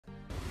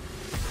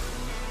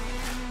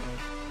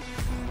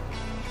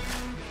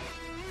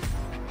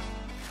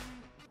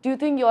Do you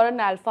think you're an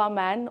alpha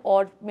man,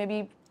 or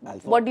maybe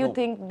Alpha? what do you No.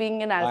 think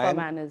being an alpha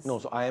man is? No,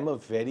 so I am a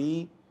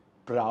very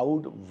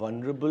proud,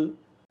 vulnerable.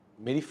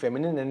 मेरी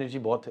feminine energy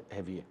बहुत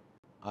heavy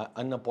है.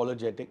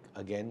 Unapologetic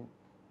again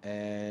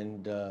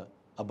and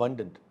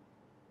abundant.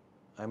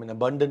 I'm an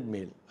abundant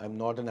male. I'm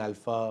not an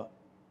alpha,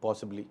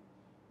 possibly,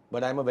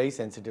 but I'm a very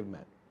sensitive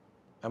man.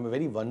 I'm a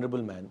very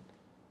vulnerable man,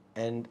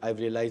 and I've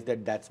realized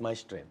that that's my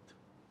strength.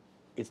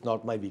 It's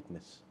not my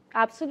weakness.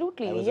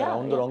 Absolutely, I was yeah.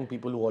 around the wrong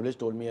people who always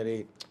told me,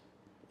 "Arey,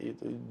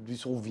 you're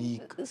so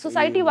weak."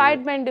 Society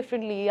wired men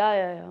differently,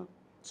 yeah.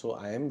 So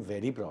I am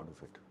very proud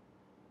of it.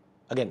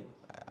 Again,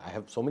 I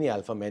have so many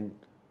alpha men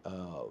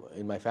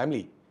in my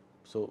family.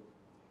 So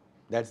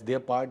that's their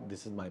part,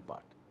 this is my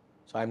part.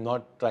 So I'm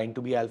not trying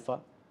to be alpha.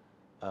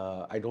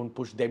 I don't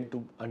push them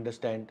to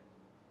understand.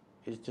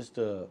 It's just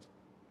a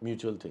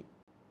mutual thing.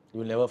 You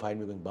will never find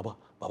me going, Baba,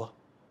 Baba,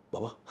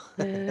 Baba.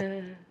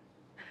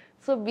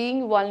 So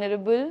being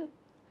vulnerable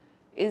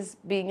is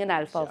being an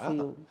alpha for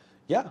you.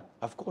 Yeah,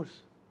 of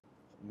course.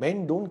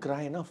 Men don't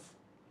cry enough.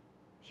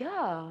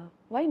 Yeah,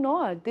 why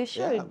not? They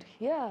should.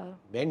 Yeah.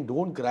 Men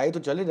don't cry, to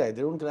chale jaye.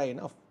 They don't cry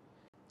enough.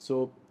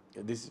 So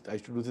this I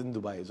used to do this in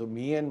Dubai. So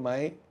me and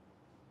my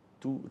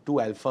two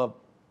alpha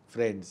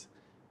friends,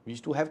 we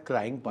used to have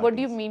crying parties. What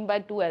do you mean by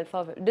two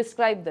alpha?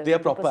 Describe them. They are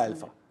proper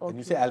alpha. Okay. When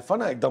you say alpha,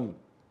 na ekdam,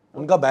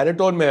 उनका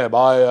baritone में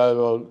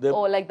है.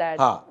 Oh, like that.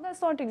 हाँ.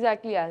 That's not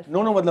exactly alpha.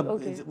 No,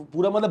 मतलब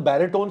पूरा मतलब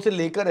baritone से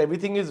लेकर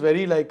everything is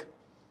very like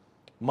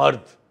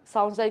मर्द.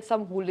 Sounds like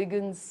some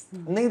hooligans.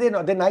 नहीं,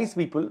 they're nice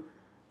people.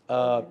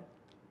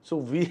 So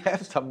we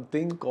have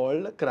something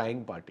called a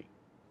crying party.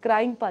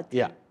 Crying party.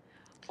 Yeah.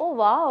 Oh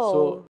wow.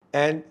 So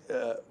and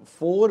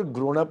 4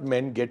 grown-up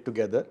men get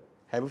together,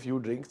 have a few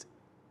drinks,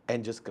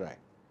 and just cry.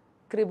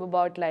 Crib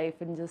about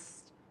life and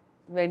just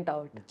went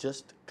out.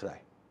 Just cry.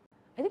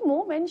 I think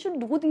more men should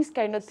do these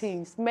kind of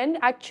things. Men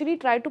actually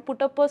try to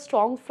put up a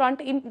strong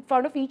front in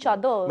front of each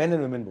other. Men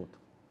and women both.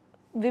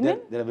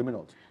 Women? There are women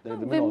also. There are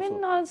women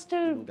also are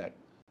still do that.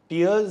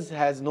 Tears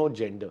has no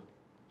gender.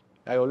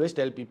 I always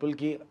tell people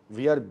that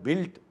we are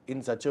built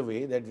in such a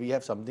way that we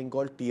have something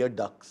called tear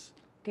ducts.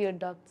 Tear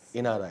ducts.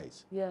 In our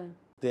eyes. Yeah.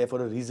 They are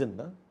for a reason,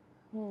 na?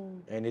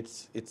 And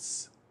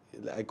it's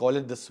I call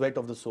it the sweat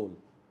of the soul.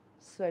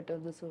 Sweat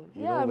of the soul.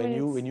 You know,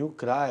 when you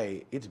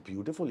cry, it's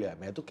beautiful. Yeah,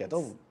 मैं तो कहता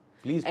हूँ,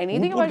 please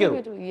anything उठ के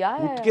about row, it. Yeah.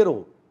 उठ के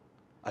रो,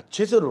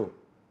 अच्छे से रो.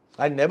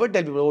 I never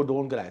tell people, oh,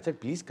 don't cry. I said,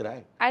 please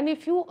cry. And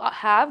if you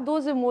have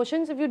those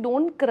emotions, if you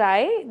don't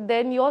cry,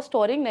 then you're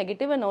storing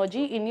negative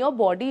energy in your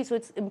body. So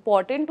it's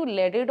important to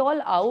let it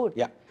all out.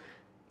 Yeah.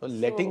 So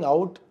letting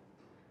out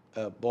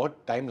बहुत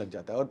time लग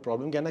जाता है. और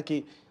problem क्या है ना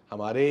कि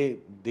हमारे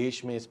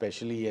देश में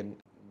स्पेशली एंड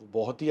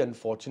बहुत ही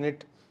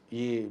अनफॉर्चुनेट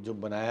ये जो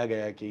बनाया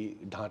गया कि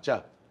ढांचा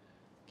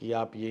कि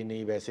आप ये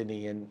नहीं वैसे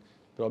नहीं. एंड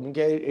प्रॉब्लम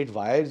क्या है, it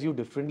wires you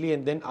differently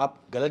and then आप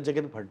गलत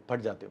जगह पे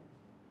फट जाते हो.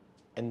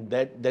 And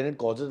then it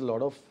causes a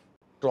lot of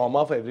trauma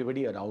for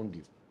everybody around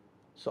you.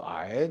 So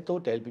I तो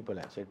tell people,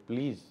 I said,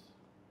 please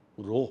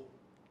रो,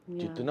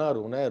 जितना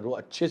रोना है रो,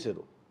 अच्छे से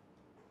रो,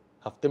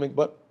 हफ्ते में एक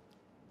बार.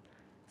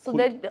 So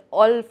that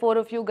all 4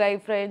 of you guy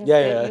friends,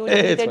 Yeah.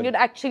 then you'd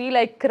actually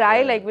like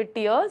cry like with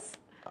tears.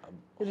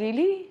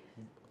 Really?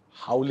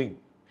 Howling.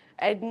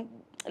 And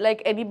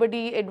like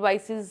anybody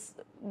advises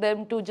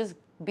them to just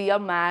be a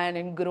man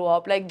and grow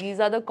up. Like these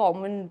are the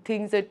common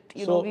things that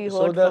we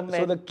heard from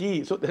men. So the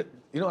key,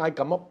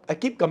 I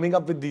keep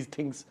coming up with these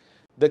things.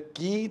 The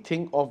key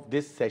thing of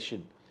this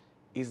session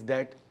is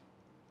that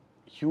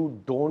you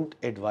don't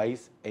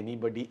advise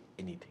anybody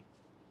anything.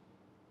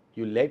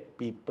 You let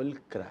people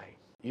cry.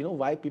 You know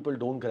why people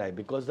don't cry?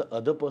 Because the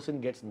other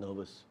person gets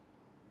nervous.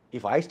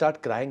 If I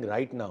start crying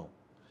right now,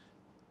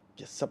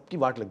 सबकी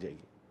वाट लग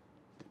जाएगी.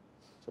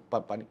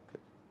 So panic.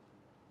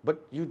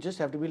 But you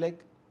just have to be like,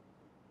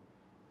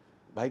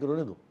 भाई को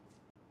रोने दो.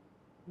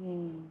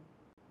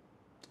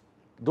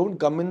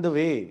 Don't come in the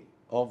way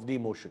of the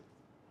emotion.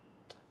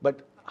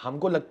 But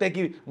हमको लगता है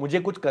कि मुझे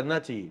कुछ करना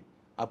चाहिए.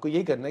 आपको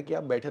यही करना है कि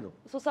आप बैठे रहो.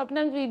 So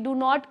sometimes we do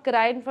not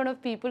cry in front of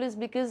people is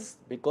because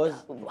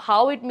how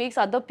it makes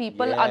other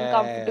people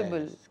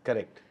uncomfortable.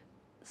 Correct.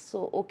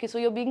 So okay,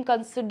 so you're being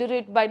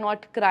considerate by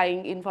not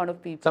crying in front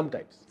of people.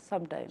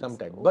 Sometimes.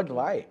 Okay. But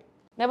why?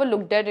 Never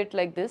looked at it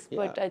like this,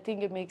 but I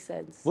think it makes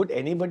sense. Would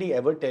anybody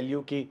ever tell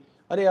you कि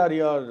अरे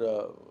यार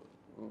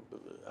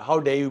how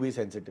dare you be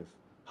sensitive?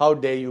 How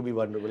dare you be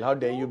vulnerable? How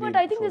dare you be... But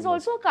I think there's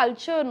also a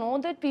culture,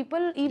 that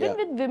people, even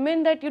with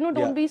women, that,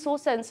 don't be so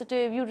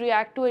sensitive. You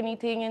react to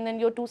anything and then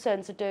you're too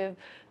sensitive.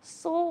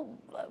 So,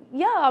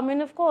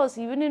 of course,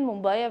 even in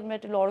Mumbai, I've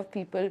met a lot of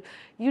people.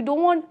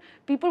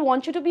 People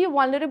want you to be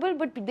vulnerable,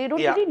 but they don't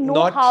really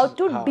know how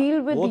to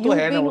deal with you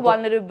being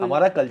vulnerable.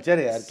 हमारा culture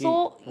है यार कि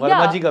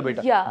वर्मा जी का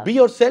बेटा. Be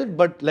yourself,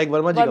 but like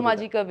Verma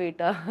जी का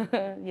बेटा.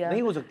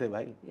 नहीं हो सकते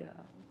भाई.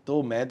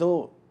 तो मैं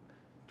तो...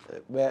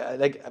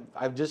 like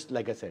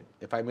I said,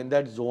 if I'm in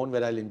that zone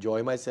where I'll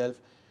enjoy myself,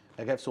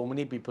 like I have so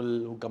many people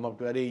who come up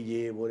to me,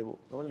 ये वो,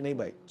 नहीं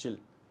भाई, chill,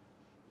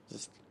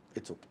 just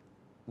it's okay,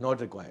 not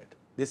required.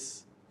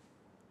 This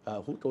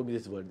who told me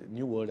this word?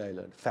 New word I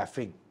learned,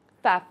 faffing.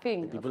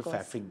 Faffing. People of course.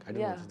 faffing. I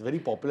don't know. Yeah. It's a very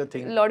popular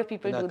thing. A lot of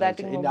people in our do that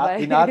culture. in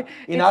Mumbai.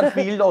 In our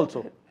field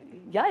also.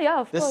 Yeah,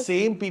 of The course.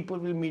 same people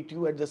will meet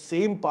you at the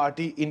same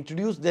party,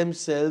 introduce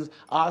themselves,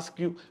 ask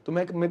you. तो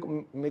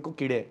मेरे को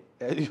किड़े हैं.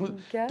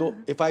 क्या? तो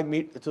if I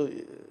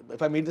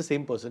meet the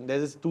same person,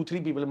 there is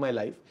 2-3 people in my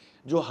life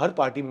जो हर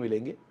party में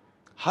मिलेंगे,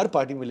 हर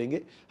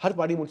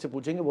party मुझसे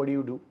पूछेंगे what do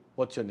you do,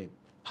 what's your name,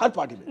 her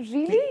party में.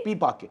 Really? पी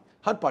पाके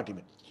हर पार्टी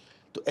में.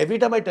 तो every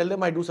time I tell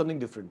them I do something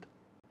different.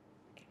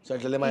 So I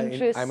tell them I'm an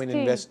Interesting.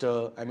 investor,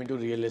 I'm into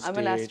real estate. I'm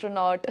an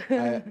astronaut.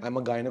 I'm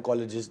a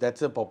gynecologist.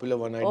 That's a popular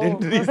one I Oh.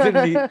 did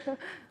recently.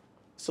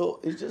 So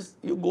it's just,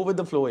 you go with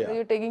the flow, So yeah.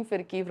 you're taking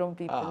firki from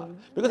people.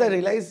 Because I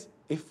realize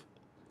if,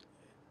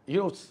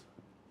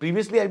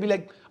 previously I'd be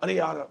like, अरे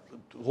यार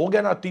हो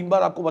गया ना 3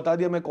 बार आपको बता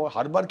दिया मैं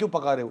हर बार क्यों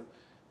पका रहे हो?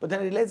 But then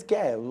I realize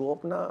क्या है वो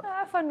अपना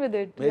Have fun with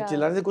it. मेरे Yeah.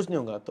 चिल्लाने से कुछ नहीं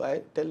होगा. तो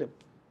I tell him,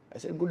 I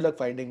said good luck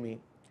finding me.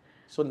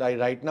 So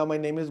right now my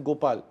name is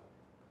Gopal.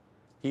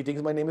 He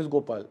thinks my name is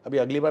Gopal. अभी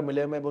अगली बार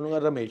मिले मैं बोलूँगा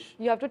Ramesh.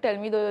 You have to tell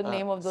me the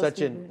name of those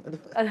Sachin.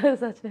 people.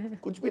 Sachin.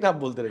 कुछ भी नाम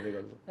बोलते रहेगा.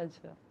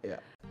 अच्छा. Yeah.